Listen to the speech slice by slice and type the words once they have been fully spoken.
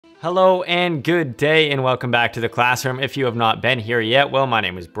Hello and good day and welcome back to the classroom. If you have not been here yet, well, my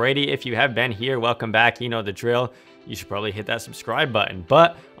name is Brady. If you have been here, welcome back. You know the drill. You should probably hit that subscribe button.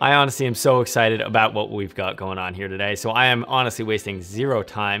 But I honestly am so excited about what we've got going on here today. So I am honestly wasting zero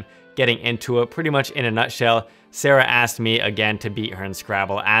time getting into it. Pretty much in a nutshell, Sarah asked me again to beat her in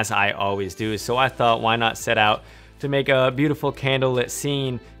Scrabble, as I always do. So I thought, why not set out to make a beautiful candlelit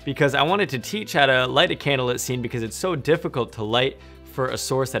scene, because I wanted to teach how to light a candlelit scene because it's so difficult to light for a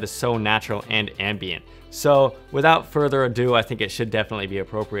source that is so natural and ambient. So without further ado, I think it should definitely be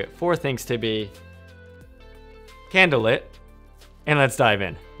appropriate for things to be candlelit, and let's dive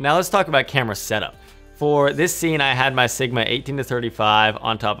in. Now let's talk about camera setup. For this scene, I had my Sigma 18-35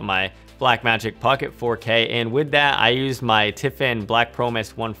 on top of my Blackmagic Pocket 4K, and with that, I used my Tiffin Black Pro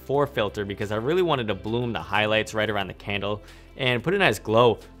Mist 1.4 filter because I really wanted to bloom the highlights right around the candle and put a nice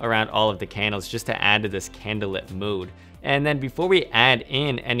glow around all of the candles just to add to this candlelit mood. And then before we add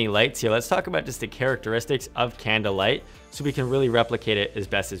in any lights here, let's talk about just the characteristics of candlelight so we can really replicate it as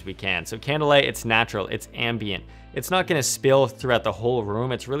best as we can. So candlelight, it's natural, it's ambient. It's not gonna spill throughout the whole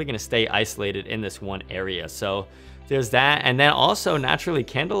room. It's really gonna stay isolated in this one area. So there's that. And then also naturally,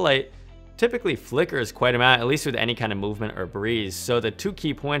 candlelight typically flickers quite a amount, at least with any kind of movement or breeze. So the two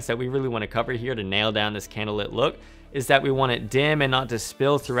key points that we really wanna cover here to nail down this candlelit look is that we want it dim and not to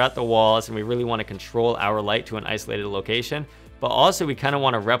spill throughout the walls, and we really want to control our light to an isolated location, but also we kind of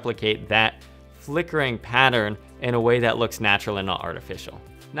want to replicate that flickering pattern in a way that looks natural and not artificial.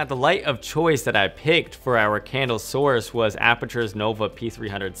 Now the light of choice that I picked for our candle source was Aputure's Nova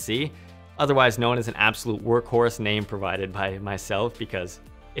P300C, otherwise known as an absolute workhorse, name provided by myself because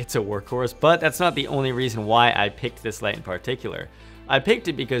it's a workhorse, but that's not the only reason why I picked this light in particular. I picked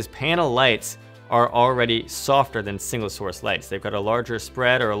it because panel lights are already softer than single source lights. They've got a larger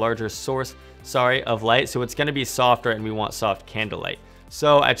spread or a larger source, of light, so it's gonna be softer and we want soft candlelight.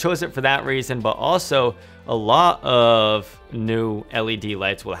 So I chose it for that reason, but also a lot of new LED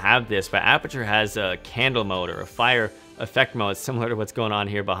lights will have this, but Aputure has a candle mode or a fire effect mode similar to what's going on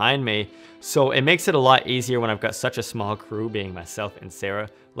here behind me. So it makes it a lot easier when I've got such a small crew, being myself and Sarah,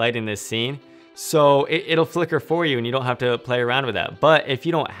 lighting this scene. So it'll flicker for you and you don't have to play around with that. But if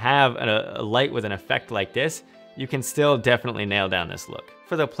you don't have a light with an effect like this, you can still definitely nail down this look.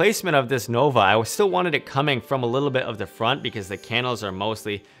 For the placement of this Nova, I still wanted it coming from a little bit of the front because the candles are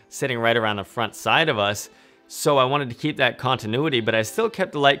mostly sitting right around the front side of us. So I wanted to keep that continuity, but I still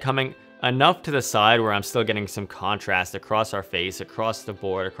kept the light coming enough to the side where I'm still getting some contrast across our face, across the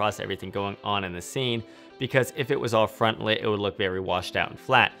board, across everything going on in the scene. Because if it was all front lit, it would look very washed out and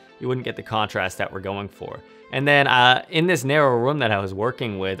flat. You wouldn't get the contrast that we're going for. And then in this narrow room that I was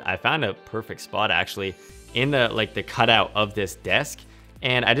working with, I found a perfect spot actually in the cutout of this desk.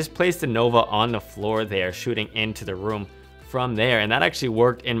 And I just placed the Nova on the floor there, shooting into the room from there. And that actually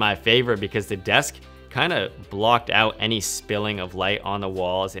worked in my favor because the desk kind of blocked out any spilling of light on the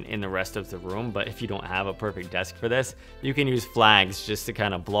walls and in the rest of the room. But if you don't have a perfect desk for this, you can use flags just to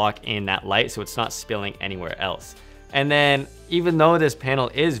kind of block in that light so it's not spilling anywhere else. And then even though this panel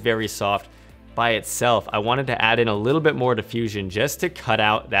is very soft by itself, I wanted to add in a little bit more diffusion just to cut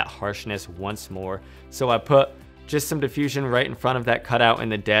out that harshness once more. So I put just some diffusion right in front of that cutout in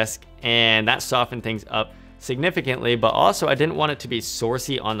the desk, and that softened things up significantly. But also I didn't want it to be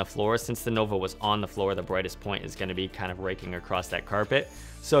sourcey on the floor. Since the Nova was on the floor, the brightest point is going to be kind of raking across that carpet.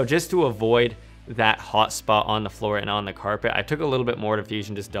 So just to avoid that hot spot on the floor and on the carpet, I took a little bit more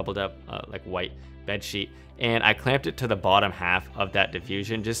diffusion, just doubled up like white bed sheet, and I clamped it to the bottom half of that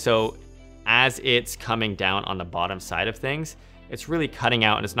diffusion just so as it's coming down on the bottom side of things, it's really cutting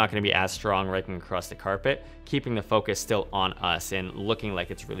out and it's not going to be as strong raking across the carpet, keeping the focus still on us and looking like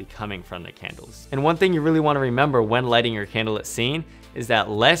it's really coming from the candles. And one thing you really want to remember when lighting your candlelit scene is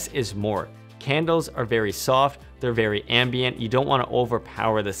that less is more. Candles are very soft, they're very ambient. You don't want to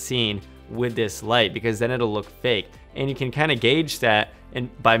overpower the scene with this light because then it'll look fake. And you can kind of gauge that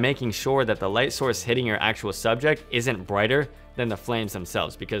by making sure that the light source hitting your actual subject isn't brighter than the flames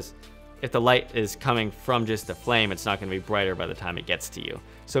themselves, because if the light is coming from just the flame, it's not going to be brighter by the time it gets to you.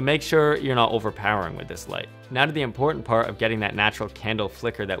 So make sure you're not overpowering with this light. Now to the important part of getting that natural candle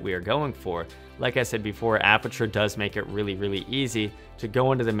flicker that we are going for. Like I said before, Aputure does make it really, really easy to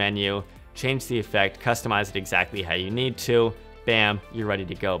go into the menu, change the effect, customize it exactly how you need to, bam, you're ready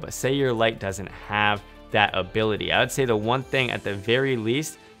to go. But say your light doesn't have that ability. I would say the one thing at the very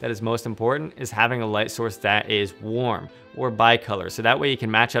least that is most important is having a light source that is warm or bicolor. So that way you can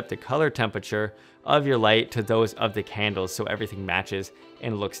match up the color temperature of your light to those of the candles so everything matches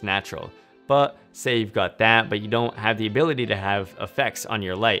and looks natural. But say you've got that, but you don't have the ability to have effects on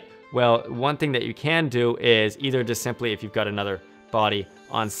your light. Well, one thing that you can do is either just simply, if you've got another body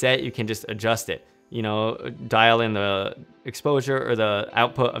on set, you can just adjust it. You know, dial in the exposure or the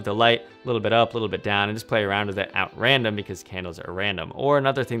output of the light a little bit up, a little bit down, and just play around with it at random because candles are random. Or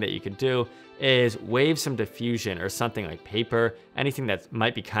another thing that you could do is wave some diffusion or something like paper, anything that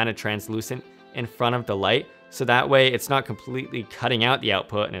might be kind of translucent in front of the light. So that way it's not completely cutting out the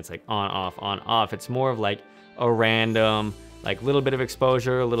output and it's like on, off. It's more of like a random, like little bit of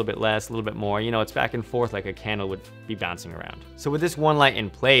exposure, a little bit less, a little bit more, you know, it's back and forth like a candle would be bouncing around. So with this one light in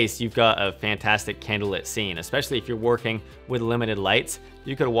place, you've got a fantastic candlelit scene, especially if you're working with limited lights.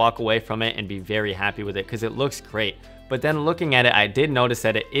 You could walk away from it and be very happy with it because it looks great. But then looking at it, I did notice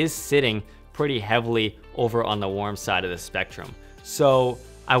that it is sitting pretty heavily over on the warm side of the spectrum. So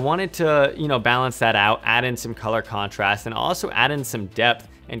I wanted to, you know, balance that out, add in some color contrast, and also add in some depth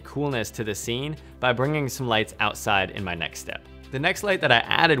and coolness to the scene by bringing some lights outside in my next step. The next light that I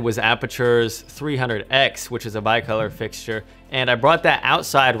added was Aputure's 300X, which is a bicolor fixture, and I brought that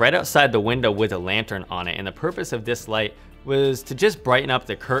outside, right outside the window with a lantern on it. And the purpose of this light was to just brighten up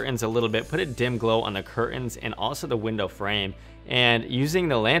the curtains a little bit, put a dim glow on the curtains and also the window frame. And using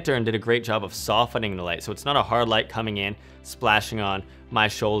the lantern did a great job of softening the light. So it's not a hard light coming in, splashing on my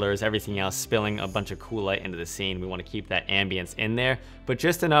shoulders, everything else, spilling a bunch of cool light into the scene. We want to keep that ambience in there, but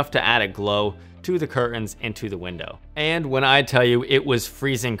just enough to add a glow to the curtains and to the window. And when I tell you it was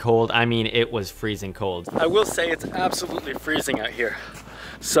freezing cold, I mean it was freezing cold. I will say it's absolutely freezing out here.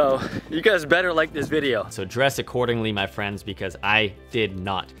 So you guys better like this video. So dress accordingly, my friends, because I did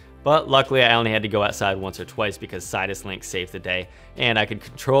not. But luckily I only had to go outside once or twice because Sidus Link saved the day and I could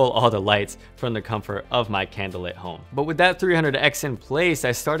control all the lights from the comfort of my candlelit home. But with that 300X in place,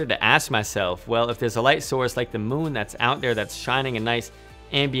 I started to ask myself, well, if there's a light source like the moon that's out there that's shining a nice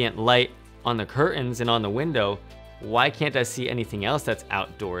ambient light on the curtains and on the window, why can't I see anything else that's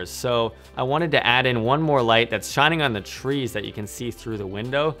outdoors? So I wanted to add in one more light that's shining on the trees that you can see through the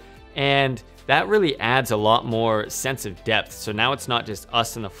window, and that really adds a lot more sense of depth. So now it's not just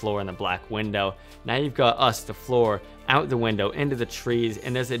us and the floor and the black window. Now you've got us, the floor, out the window, into the trees,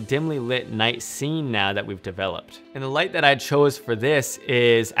 and there's a dimly lit night scene now that we've developed. And the light that I chose for this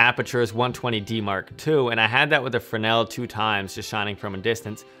is Aputure's 120D Mark II, and I had that with a Fresnel 2 times, just shining from a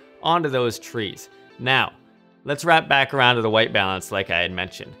distance onto those trees. Now, let's wrap back around to the white balance like I had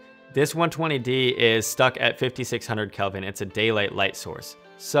mentioned. This 120D is stuck at 5600 Kelvin. It's a daylight light source.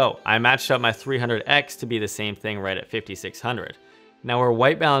 So I matched up my 300X to be the same thing right at 5600. Now where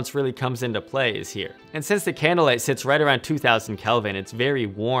white balance really comes into play is here. And since the candlelight sits right around 2000 Kelvin, it's very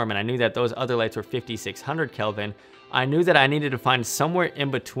warm, and I knew that those other lights were 5600 Kelvin, I knew that I needed to find somewhere in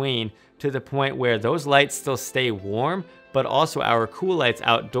between to the point where those lights still stay warm, but also our cool lights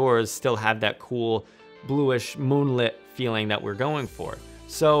outdoors still have that cool bluish moonlit feeling that we're going for.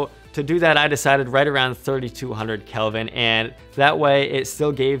 So to do that, I decided right around 3200 Kelvin, and that way it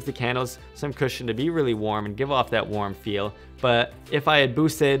still gave the candles some cushion to be really warm and give off that warm feel. But if I had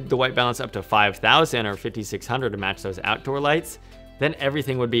boosted the white balance up to 5000 or 5600 to match those outdoor lights, then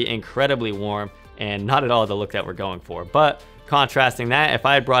everything would be incredibly warm and not at all the look that we're going for. But contrasting that, if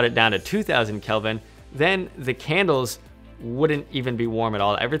I had brought it down to 2000 Kelvin, then the candles wouldn't even be warm at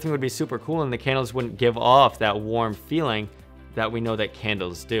all. Everything would be super cool and the candles wouldn't give off that warm feeling that we know that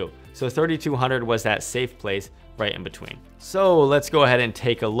candles do. So 3200 was that safe place right in between. So let's go ahead and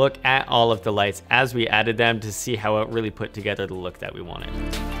take a look at all of the lights as we added them to see how it really put together the look that we wanted.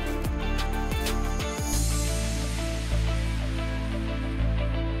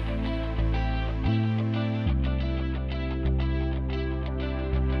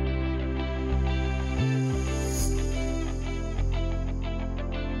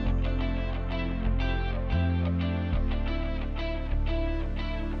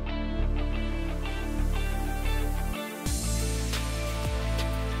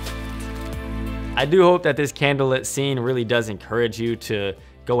 I do hope that this candlelit scene really does encourage you to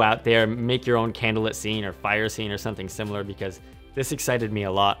go out there, make your own candlelit scene or fire scene or something similar, because this excited me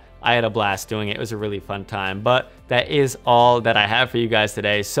a lot. I had a blast doing it. It was a really fun time. But that is all that I have for you guys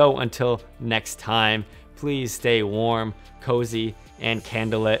today. So until next time, please stay warm, cozy, and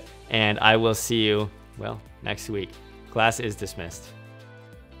candlelit, and I will see you, well, next week. Class is dismissed.